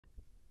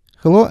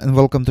Hello and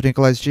welcome to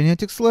Nikolai's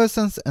genetics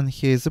lessons, and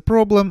here is the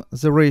problem.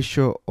 The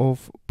ratio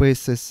of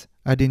bases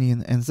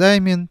adenine and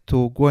thymine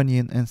to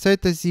guanine and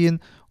cytosine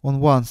on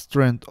one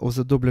strand of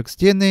the duplex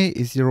DNA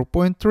is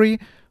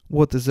 0.3.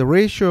 What is the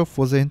ratio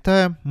for the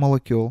entire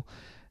molecule?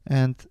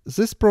 And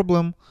this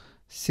problem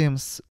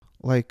seems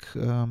like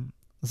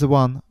the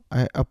one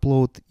I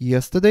uploaded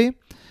yesterday,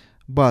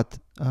 but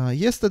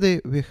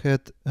yesterday we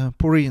had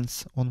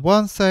purines on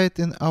one side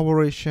in our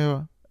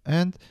ratio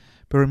and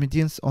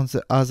pyrimidines on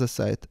the other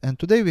side, and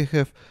today we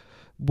have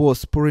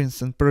both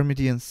purines and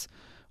pyrimidines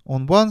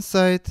on one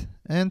side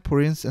and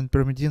purines and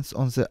pyrimidines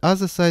on the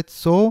other side,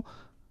 so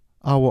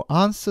our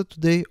answer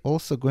today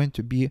also going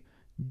to be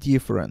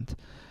different.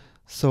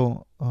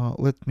 So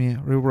let me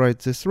rewrite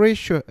this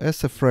ratio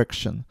as a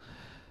fraction.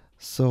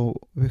 So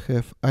we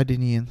have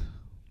adenine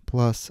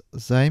plus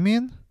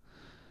thymine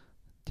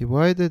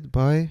divided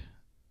by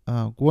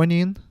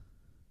guanine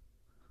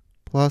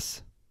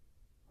plus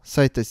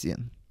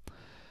cytosine.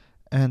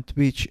 And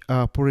which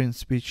are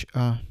purines, which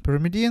are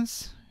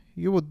pyrimidines,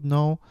 you would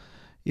know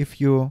if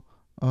you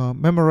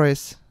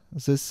memorize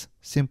this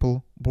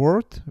simple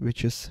board,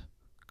 which is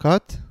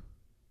cut.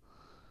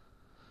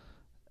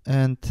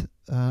 And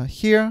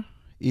here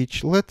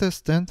each letter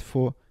stands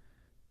for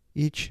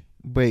each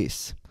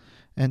base.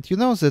 And you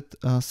know that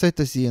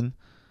cytosine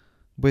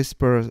base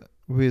pair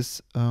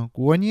with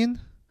guanine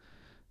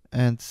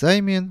and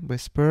thymine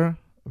base pair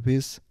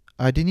with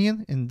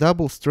adenine in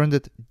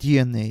double-stranded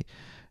DNA.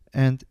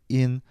 And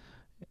in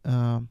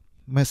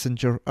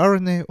messenger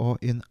RNA or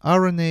in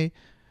RNA,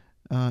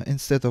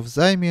 instead of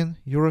thymine,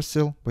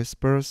 uracil base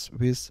pairs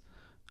with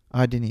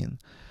adenine.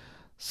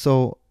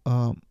 So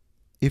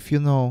if you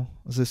know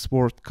this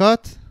word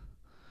cut,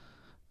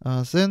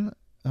 then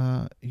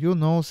you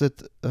know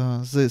that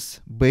this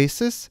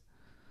basis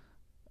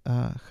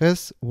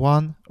has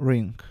one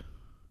ring,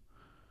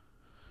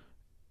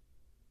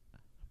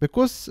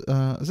 because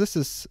this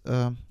is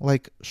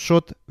like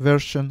short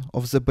version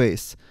of the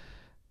base.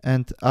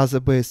 And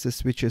other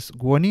bases, which is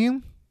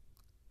guanine,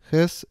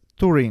 has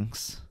two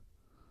rings.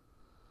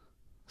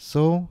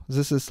 So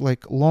this is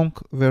like long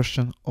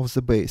version of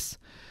the base.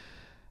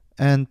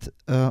 And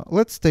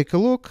let's take a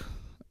look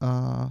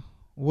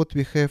what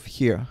we have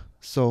here.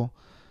 So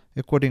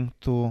according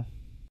to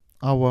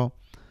our,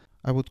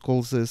 I would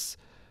call this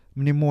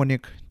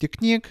mnemonic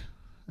technique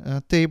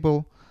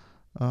table,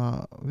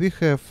 we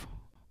have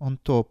on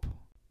top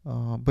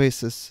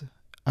bases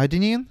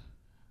adenine,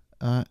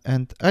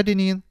 and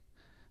adenine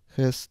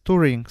has two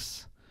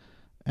rings,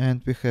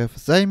 and we have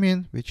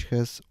thymine, which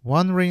has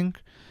one ring,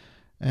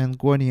 and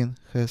guanine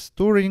has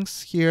two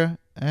rings here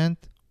and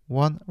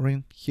one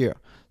ring here.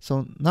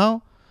 So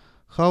now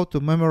how to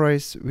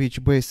memorize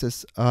which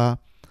bases are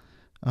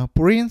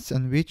purines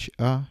and which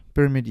are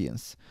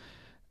pyrimidines.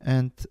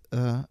 And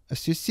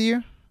as you see,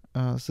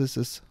 this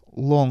is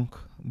long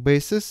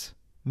bases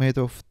made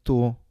of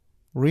two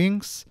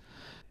rings,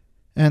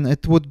 and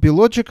it would be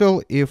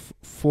logical if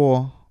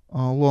for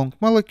a long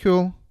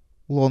molecule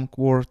long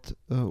word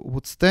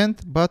would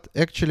stand, but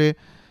actually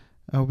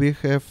we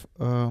have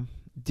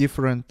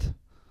different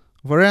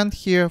variant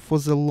here. For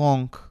the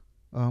long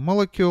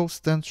molecule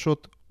stand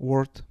short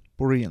word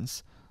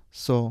purines.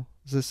 So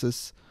this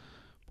is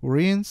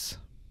purines,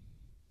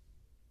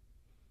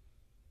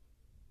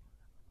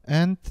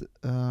 and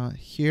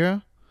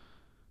here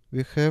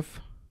we have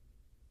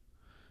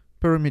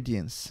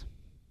pyrimidines.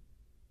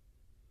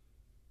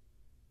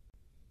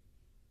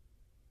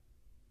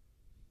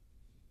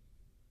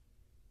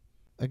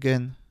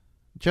 Again,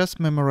 just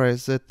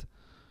memorize that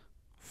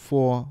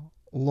for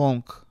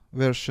long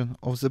version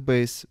of the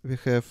base we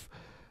have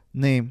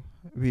name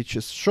which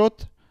is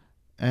short,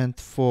 and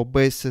for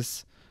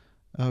bases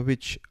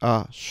which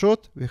are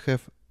short we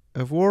have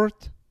a word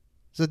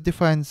that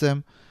defines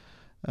them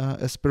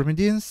as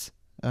pyrimidines,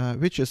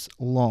 which is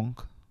long.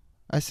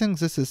 I think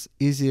this is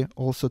easy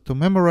also to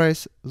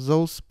memorize,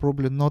 those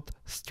probably not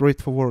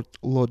straightforward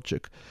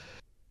logic.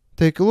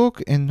 Take a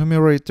look. In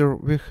numerator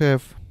we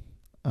have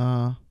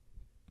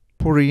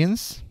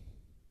purines.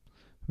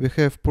 We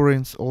have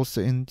purines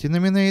also in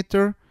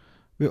denominator.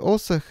 We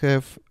also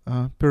have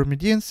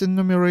pyrimidines in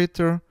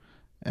numerator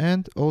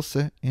and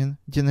also in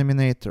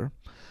denominator.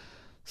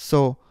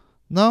 So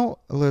now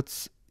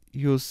let's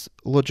use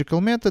logical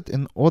method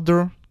in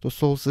order to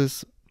solve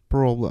this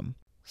problem.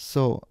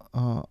 So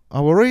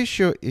our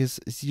ratio is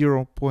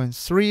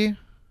 0.3.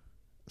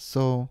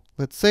 So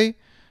let's say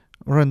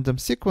random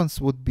sequence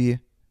would be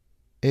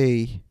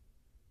A,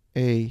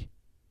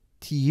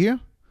 T.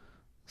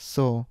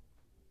 So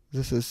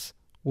this is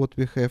what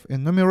we have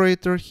in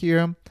numerator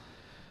here.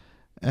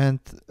 And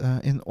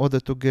in order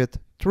to get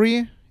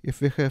 3, if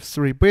we have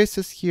 3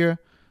 bases here,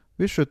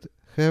 we should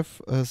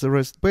have the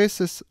rest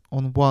bases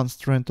on one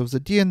strand of the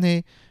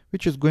DNA,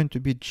 which is going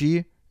to be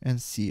G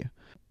and C.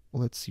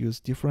 Let's use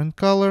different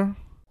color.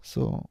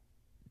 So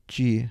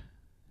G,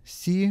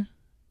 C,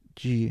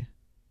 G,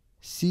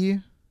 C,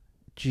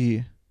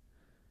 G,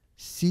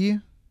 C,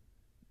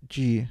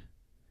 G,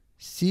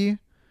 C,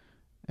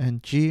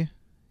 and G,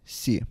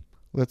 C.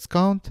 Let's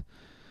count.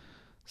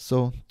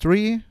 So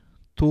 3,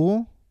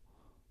 2,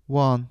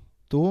 1,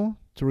 2,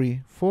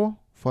 3, 4,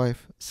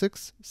 5,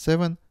 6,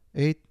 7,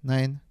 8,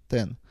 9,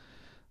 10.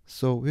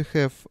 So we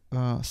have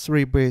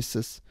 3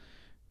 bases,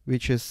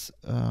 which is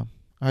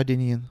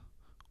adenine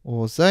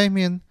or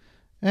thymine,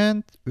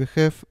 and we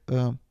have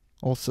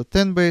also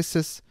 10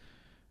 bases,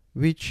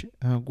 which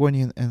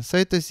guanine and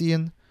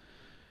cytosine,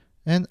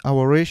 and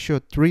our ratio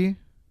 3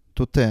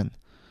 to 10.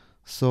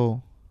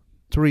 So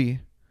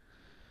 3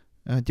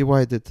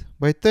 divided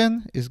by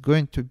 10 is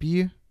going to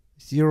be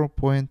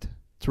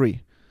 0.3.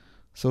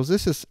 So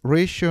this is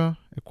ratio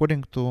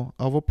according to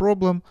our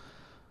problem,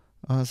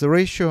 the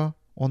ratio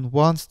on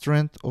one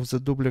strand of the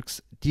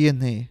duplex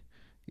DNA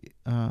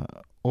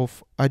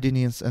of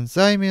adenines and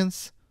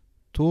thymines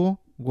to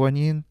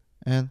guanine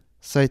and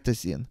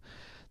cytosine.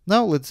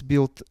 Now let's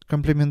build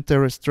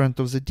complementary strand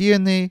of the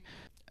DNA.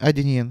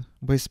 Adenine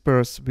base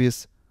pairs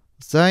with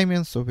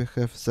thymine, so we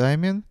have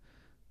thymine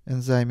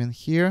and thymine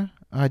here,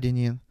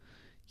 adenine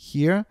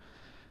here,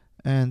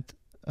 and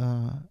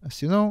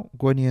as you know,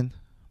 guanine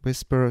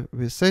base pair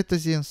with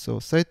cytosine, so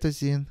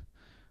cytosine,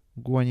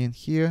 guanine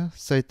here,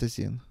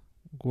 cytosine,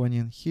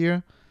 guanine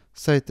here,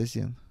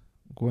 cytosine,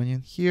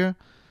 guanine here,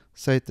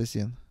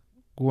 cytosine,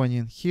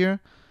 guanine here,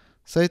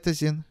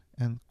 cytosine,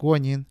 and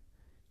guanine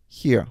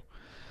here.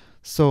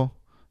 So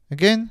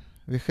again,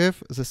 we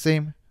have the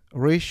same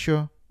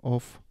ratio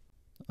of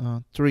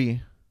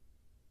 3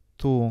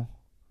 to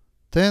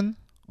 10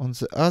 on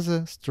the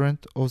other strand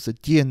of the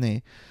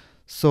DNA.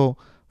 So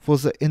for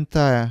the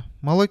entire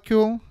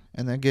molecule,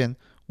 and again,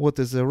 what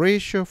is the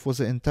ratio for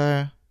the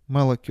entire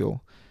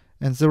molecule?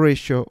 And the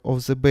ratio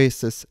of the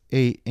bases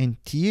A and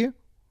T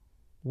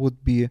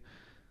would be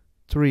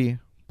 3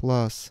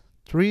 plus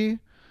 3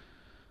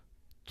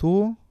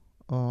 to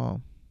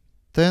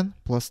 10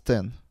 plus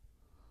 10.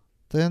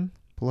 10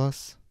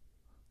 plus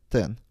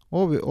 10.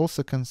 Or we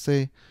also can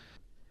say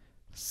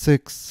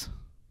 6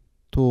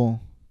 to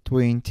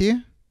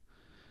 20,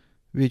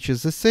 which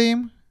is the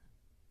same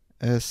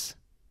as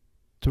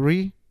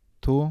 3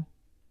 to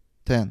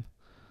 10.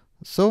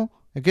 So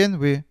again,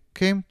 we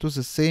came to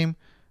the same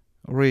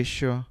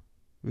ratio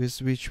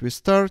with which we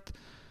start,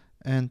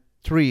 and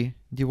 3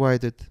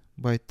 divided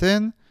by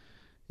 10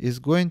 is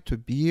going to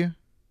be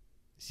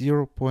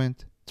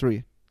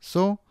 0.3.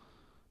 So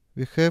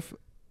we have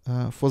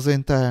for the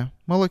entire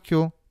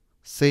molecule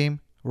same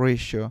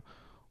ratio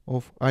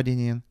of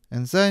adenine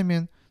and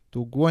thymine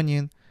to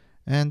guanine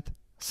and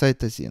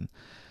cytosine.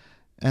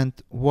 And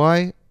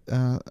why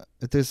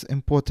it is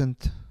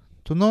important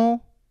to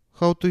know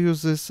how to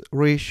use these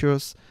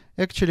ratios?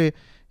 Actually,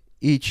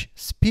 each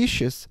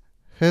species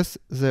has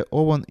their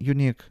own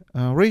unique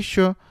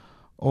ratio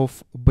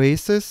of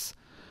bases,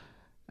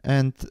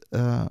 and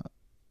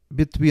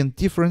between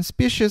different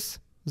species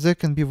there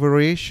can be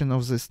variation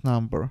of this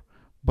number,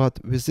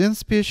 but within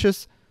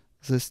species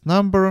this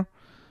number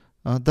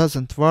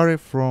doesn't vary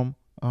from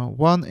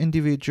one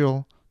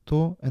individual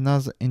to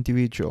another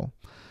individual.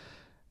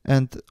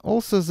 And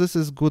also this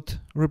is good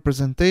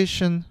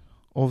representation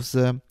of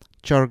the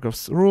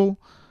Chargaff's rule,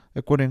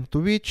 according to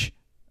which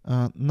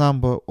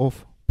number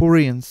of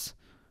purines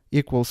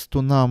equals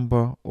to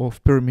number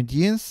of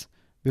pyrimidines,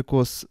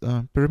 because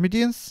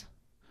pyrimidines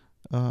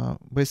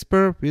base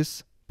pair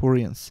with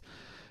purines.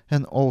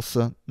 And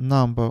also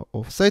number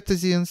of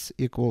cytosines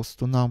equals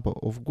to number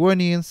of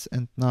guanines,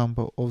 and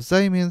number of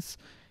thymines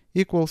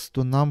equals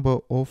to number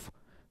of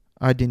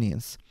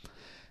adenines.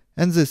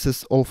 And this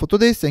is all for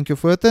today. Thank you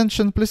for your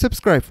attention. Please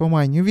subscribe for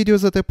my new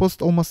videos that I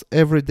post almost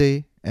every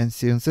day, and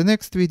see you in the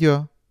next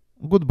video.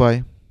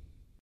 Goodbye.